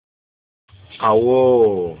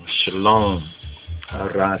Awo, Shalom,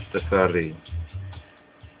 RASTAFARI.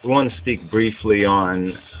 We want to speak briefly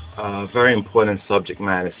on a very important subject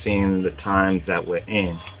matter, seeing the times that we're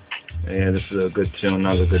in. Yeah, this is a good tune,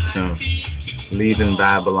 another good tune. Leaving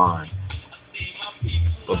Babylon.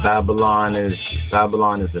 But Babylon is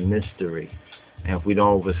a mystery. And if we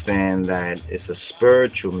don't understand that it's a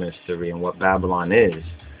spiritual mystery and what Babylon is,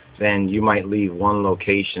 then you might leave one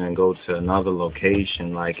location and go to another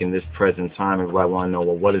location. Like in this present time, everybody want to know,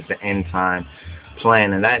 well, what is the end time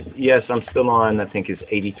plan? And that, yes, I'm still on, I think it's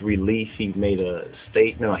 83 Leaf. He made a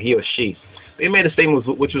statement, no, he or she. They made a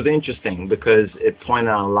statement which was interesting because it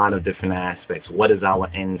pointed out a lot of different aspects. What is our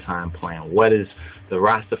end time plan? What is the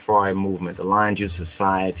Rastafari movement, the Lion Juice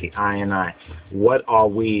Society, I? What are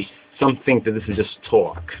we? Some think that this is just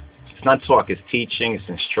talk. It's not talk, it's teaching, it's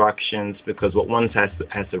instructions, because what one has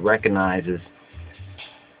to recognize is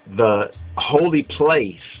the holy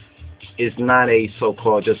place is not a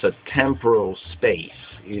so-called just a temporal space,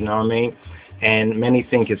 you know what I mean? And many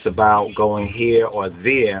think it's about going here or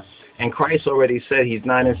there. And Christ already said he's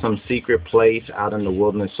not in some secret place out in the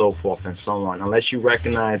wilderness, so forth and so on. Unless you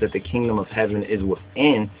recognize that the kingdom of heaven is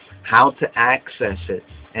within, how to access it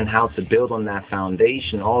and how to build on that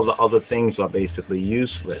foundation, all the other things are basically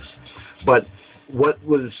useless. But what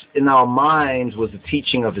was in our minds was the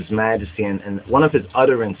teaching of His Majesty and one of His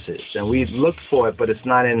utterances. And we look for it, but it's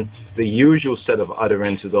not in the usual set of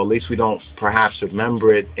utterances, or at least we don't perhaps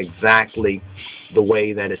remember it exactly the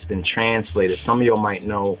way that it's been translated. Some of you might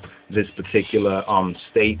know this particular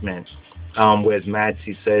statement where His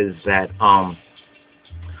Majesty says that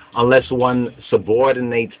unless one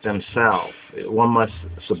subordinates themselves, one must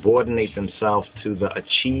subordinate themselves to the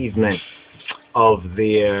achievement of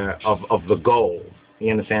the goal.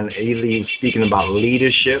 You understand? Either he's speaking about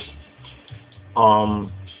leadership.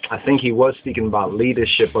 I think he was speaking about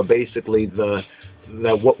leadership, but basically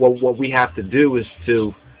what we have to do is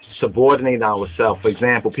to subordinate ourselves. For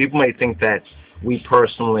example, people may think that we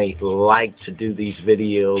personally like to do these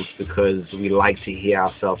videos because we like to hear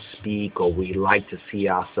ourselves speak, or we like to see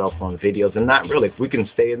ourselves on videos, and not really. If we can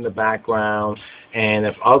stay in the background, and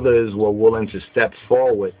if others were willing to step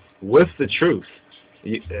forward with the truth,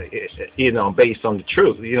 based on the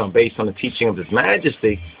truth, based on the teaching of His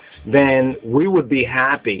Majesty, then we would be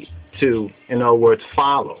happy to, in other words,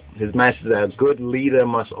 follow. His Majesty said a good leader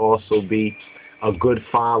must also be a good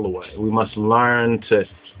follower. We must learn to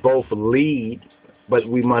both lead, but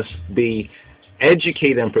we must be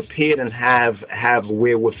educated and prepared and have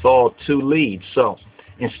wherewithal to lead. So,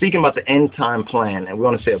 in speaking about the end time plan, and we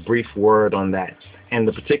want to say a brief word on that, and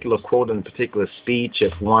the particular quote and the particular speech,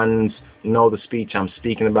 if ones know the speech I'm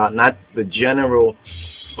speaking about, not the general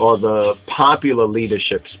or the popular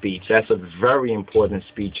leadership speech. That's a very important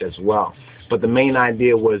speech as well. But the main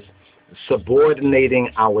idea was subordinating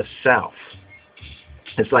ourselves.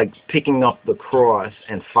 It's like picking up the cross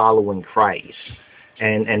and following Christ,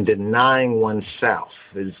 and denying oneself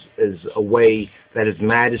is a way that His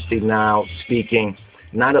Majesty now speaking,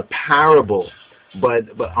 not a parable, but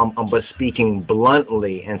speaking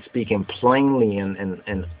bluntly and speaking plainly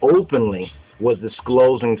and openly, was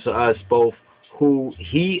disclosing to us both who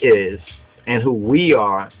He is and who we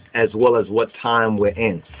are, as well as what time we're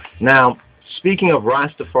in. Now, speaking of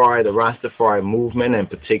Rastafari, the Rastafari movement, in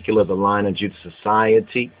particular the Lion of Judah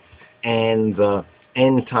Society, and the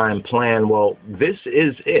end time plan, well, this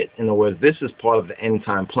is it. In other words, this is part of the end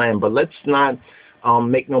time plan, but let's not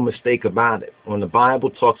make no mistake about it. When the Bible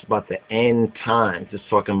talks about the end times, it's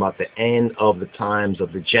talking about the end of the times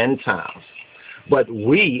of the Gentiles. But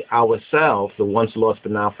we ourselves, the once lost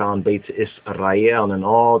but now found Beta Israel, and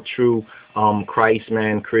all true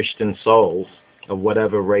Christ-man Christian souls of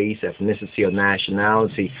whatever race, ethnicity, or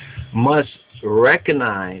nationality, must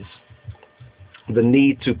recognize the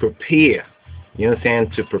need to prepare. You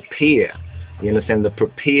understand? To prepare. You understand? To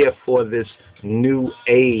prepare for this new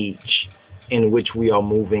age in which we are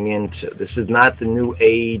moving into. This is not the new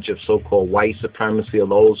age of so-called white supremacy, or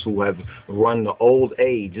those who have run the old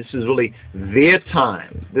age. This is really their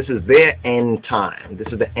time. This is their end time.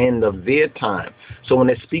 This is the end of their time. So when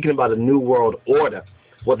they're speaking about a new world order,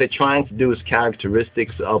 what they're trying to do is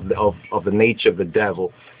characteristics of the nature of the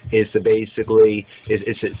devil is to basically is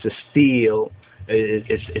to steal,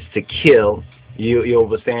 is to kill. You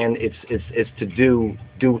understand? It's to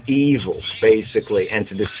do evil, basically, and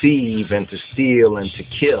to deceive and to steal and to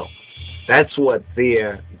kill. That's what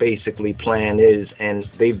their basically plan is, and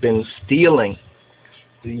they've been stealing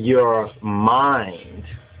your mind,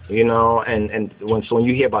 and when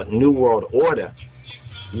you hear about New World Order,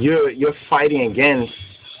 you're fighting against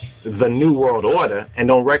the New World Order, and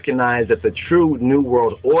don't recognize that the true New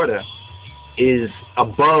World Order is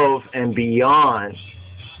above and beyond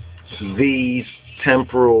these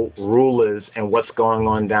temporal rulers and what's going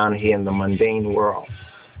on down here in the mundane world.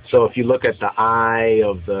 So if you look at the eye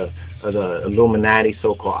of the Illuminati,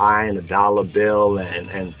 so-called eye, and the dollar bill,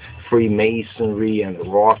 and Freemasonry and the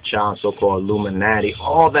Rothschild, so-called Illuminati,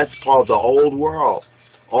 all that's part of the old world.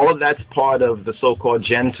 All of that's part of the so-called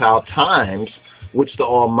Gentile times, which the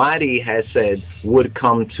Almighty has said would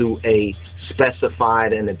come to a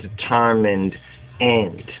specified and a determined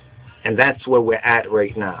end. And that's where we're at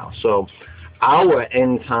right now. So our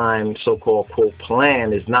end time so-called quote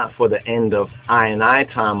plan is not for the end of I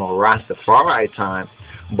time or Rastafari time,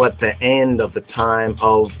 but the end of the time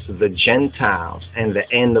of the Gentiles and the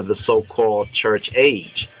end of the so-called church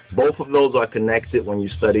age. Both of those are connected when you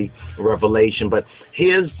study Revelation. But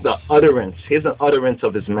here's the utterance. Here's an utterance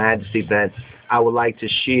of His Majesty that I would like to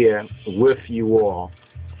share with you all,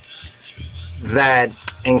 that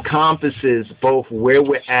encompasses both where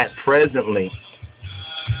we're at presently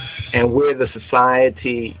and where the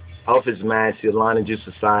society of His Majesty, the Lion of Judah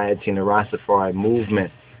Society, and the Rastafari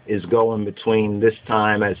movement is going between this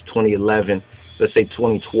time as 2011, let's say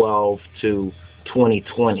 2012 to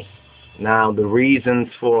 2020. Now, the reasons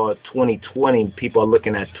for 2020, people are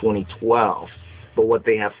looking at 2012, but what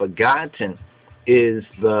they have forgotten is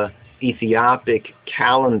the Ethiopic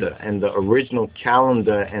calendar and the original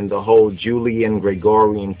calendar and the whole Julian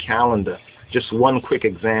Gregorian calendar. Just one quick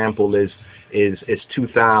example is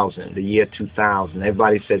 2000, the year 2000.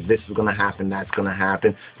 Everybody said this is going to happen, that's going to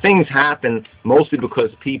happen. Things happen mostly because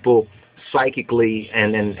people psychically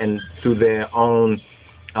and through their own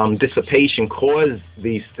dissipation cause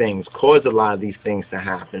a lot of these things to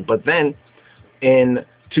happen. But then in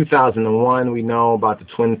 2001, we know about the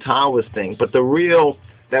Twin Towers thing. But that real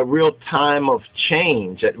time of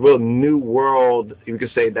change, that real new world, you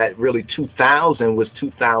could say that really 2000 was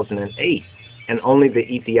 2008. And only the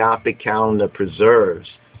Ethiopic calendar preserves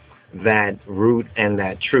that root and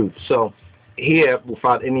that truth. So here,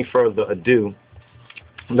 without any further ado,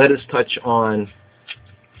 let us touch on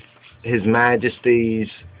His Majesty's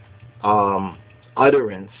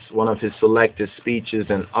utterance, one of his selected speeches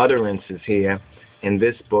and utterances here in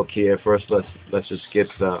this book here. First, let's just get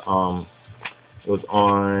the it was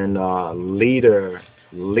on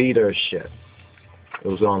leadership. It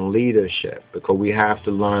was on leadership, because we have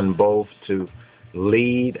to learn both to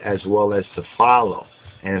lead as well as to follow.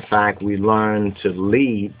 And in fact, we learn to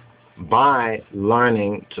lead by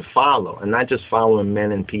learning to follow, and not just following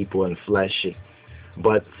men and people and fleshy,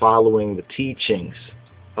 but following the teachings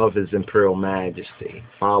of His Imperial Majesty,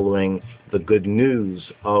 following the good news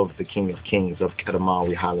of the King of Kings, of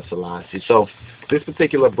Kedamawi Haile Selassie. So this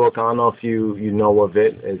particular book, I don't know if you know of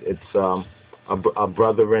it. It's a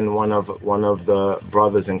brethren, one of the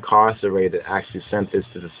brothers incarcerated, actually sent this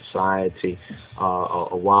to the society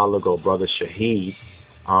a while ago, Brother Shaheed.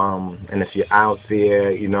 And if you're out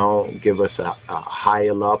there, give us a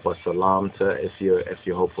hayal up or salam to, if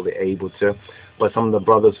you're hopefully able to. But some of the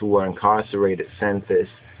brothers who were incarcerated sent this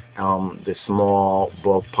small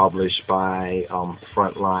book published by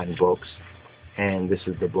Frontline Books, and this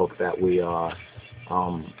is the book that we are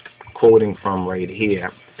quoting from right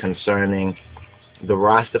here concerning the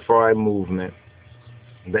Rastafari movement,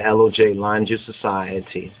 the LOJ Lion Judah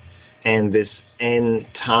Society, and this end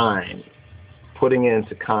time, putting it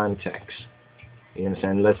into context. You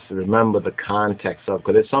understand? Let's remember the context of,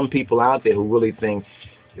 because there's some people out there who really think,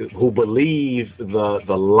 who believe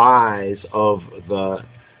the lies of the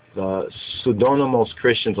pseudonomous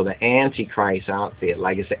Christians or the Antichrist out there,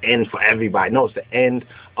 like it's the end for everybody. No, it's the end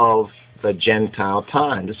of the Gentile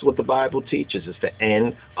time. This is what the Bible teaches. It's the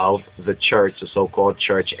end of the church, the so-called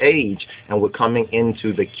church age, and we're coming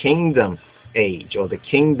into the kingdom age, or the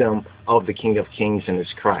kingdom of the King of Kings and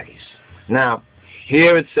His Christ. Now,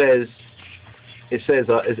 here it says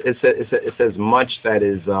much that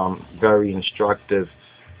is very instructive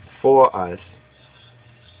for us.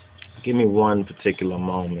 Give me one particular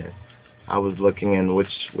moment. I was looking in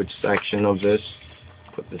which section of this.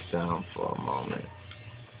 Put this down for a moment.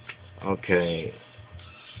 Okay.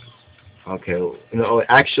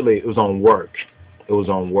 Actually, it was on work. It was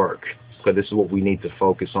on work, because this is what we need to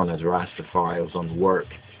focus on as Rastafari. It was on work.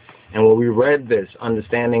 And when we read this,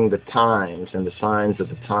 understanding the times and the signs of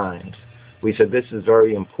the times, we said this is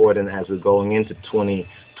very important as we're going into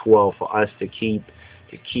 2012 for us to keep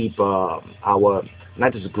our,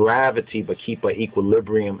 not just gravity, but keep our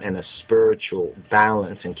equilibrium and a spiritual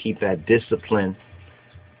balance, and keep that discipline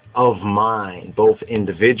of mind, both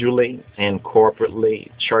individually and corporately,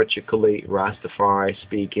 churchically, Rastafari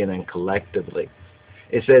speaking, and collectively.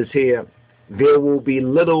 It says here, there will be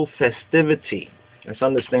little festivity Let's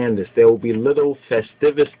understand this. There will be little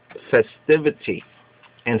festivity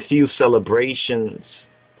and few celebrations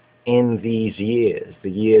in these years,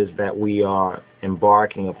 the years that we are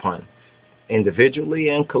embarking upon, individually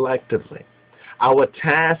and collectively. Our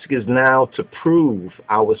task is now to prove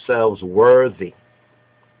ourselves worthy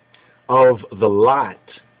of the lot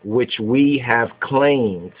which we have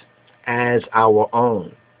claimed as our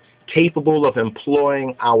own, capable of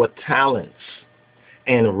employing our talents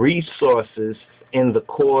and resources in the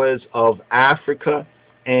cause of Africa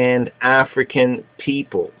and African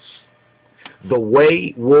peoples. The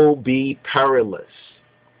way will be perilous.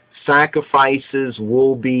 Sacrifices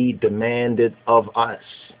will be demanded of us.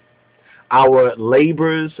 Our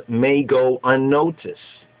labors may go unnoticed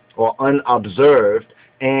or unobserved,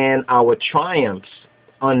 and our triumphs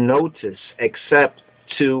unnoticed, except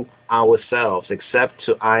to ourselves, except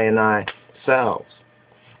to I and I selves.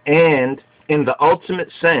 And in the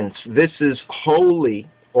ultimate sense, this is wholly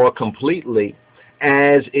or completely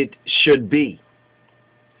as it should be.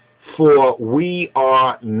 For we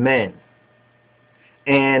are men,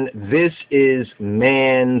 and this is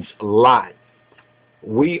man's lot.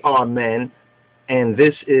 We are men, and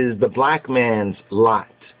this is the black man's lot.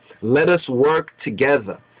 Let us work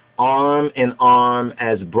together, arm in arm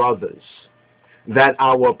as brothers, that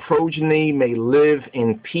our progeny may live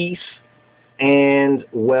in peace and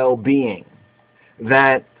well-being,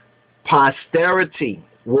 that posterity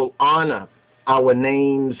will honor our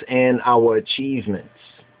names and our achievements.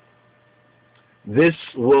 This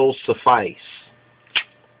will suffice.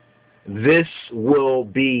 This will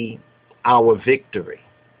be our victory.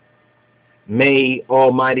 May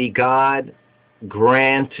Almighty God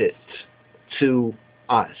grant it to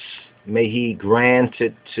us. May He grant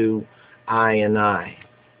it to I and I.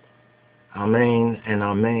 Amen and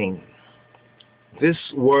amen. This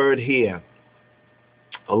word here,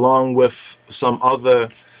 along with some other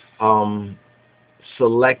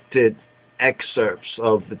selected excerpts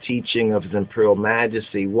of the teaching of His Imperial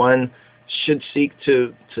Majesty, one should seek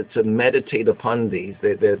to meditate upon these.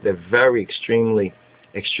 They're very extremely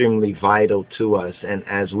vital to us. And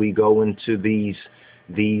as we go into these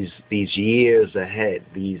years ahead,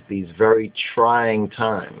 these very trying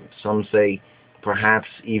times, some say perhaps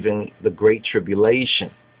even the Great Tribulation,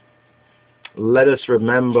 let us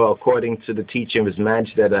remember, according to the teaching of His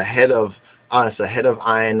Majesty, that ahead of us, ahead of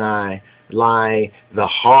I and I, lie the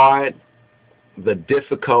hard, the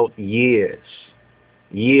difficult years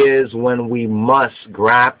when we must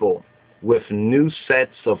grapple with new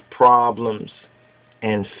sets of problems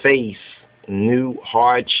and face new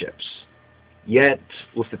hardships. Yet,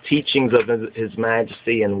 with the teachings of His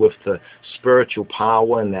Majesty and with the spiritual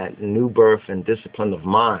power and that new birth and discipline of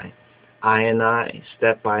mind, I and I,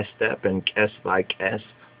 step by step and guest by guest,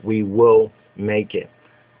 we will make it.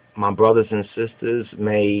 My brothers and sisters,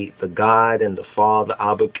 may the God and the Father,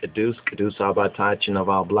 Abba Kedus Abba Tachin of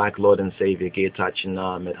our black Lord and Savior, Getachin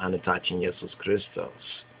Med Anatachin Jesus Christos,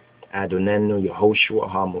 Adonenu Yehoshua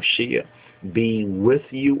HaMoshiach, be with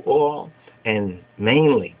you all, and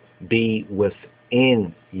mainly be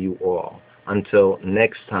within you all. Until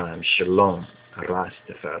next time, Shalom,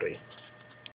 Rastafari.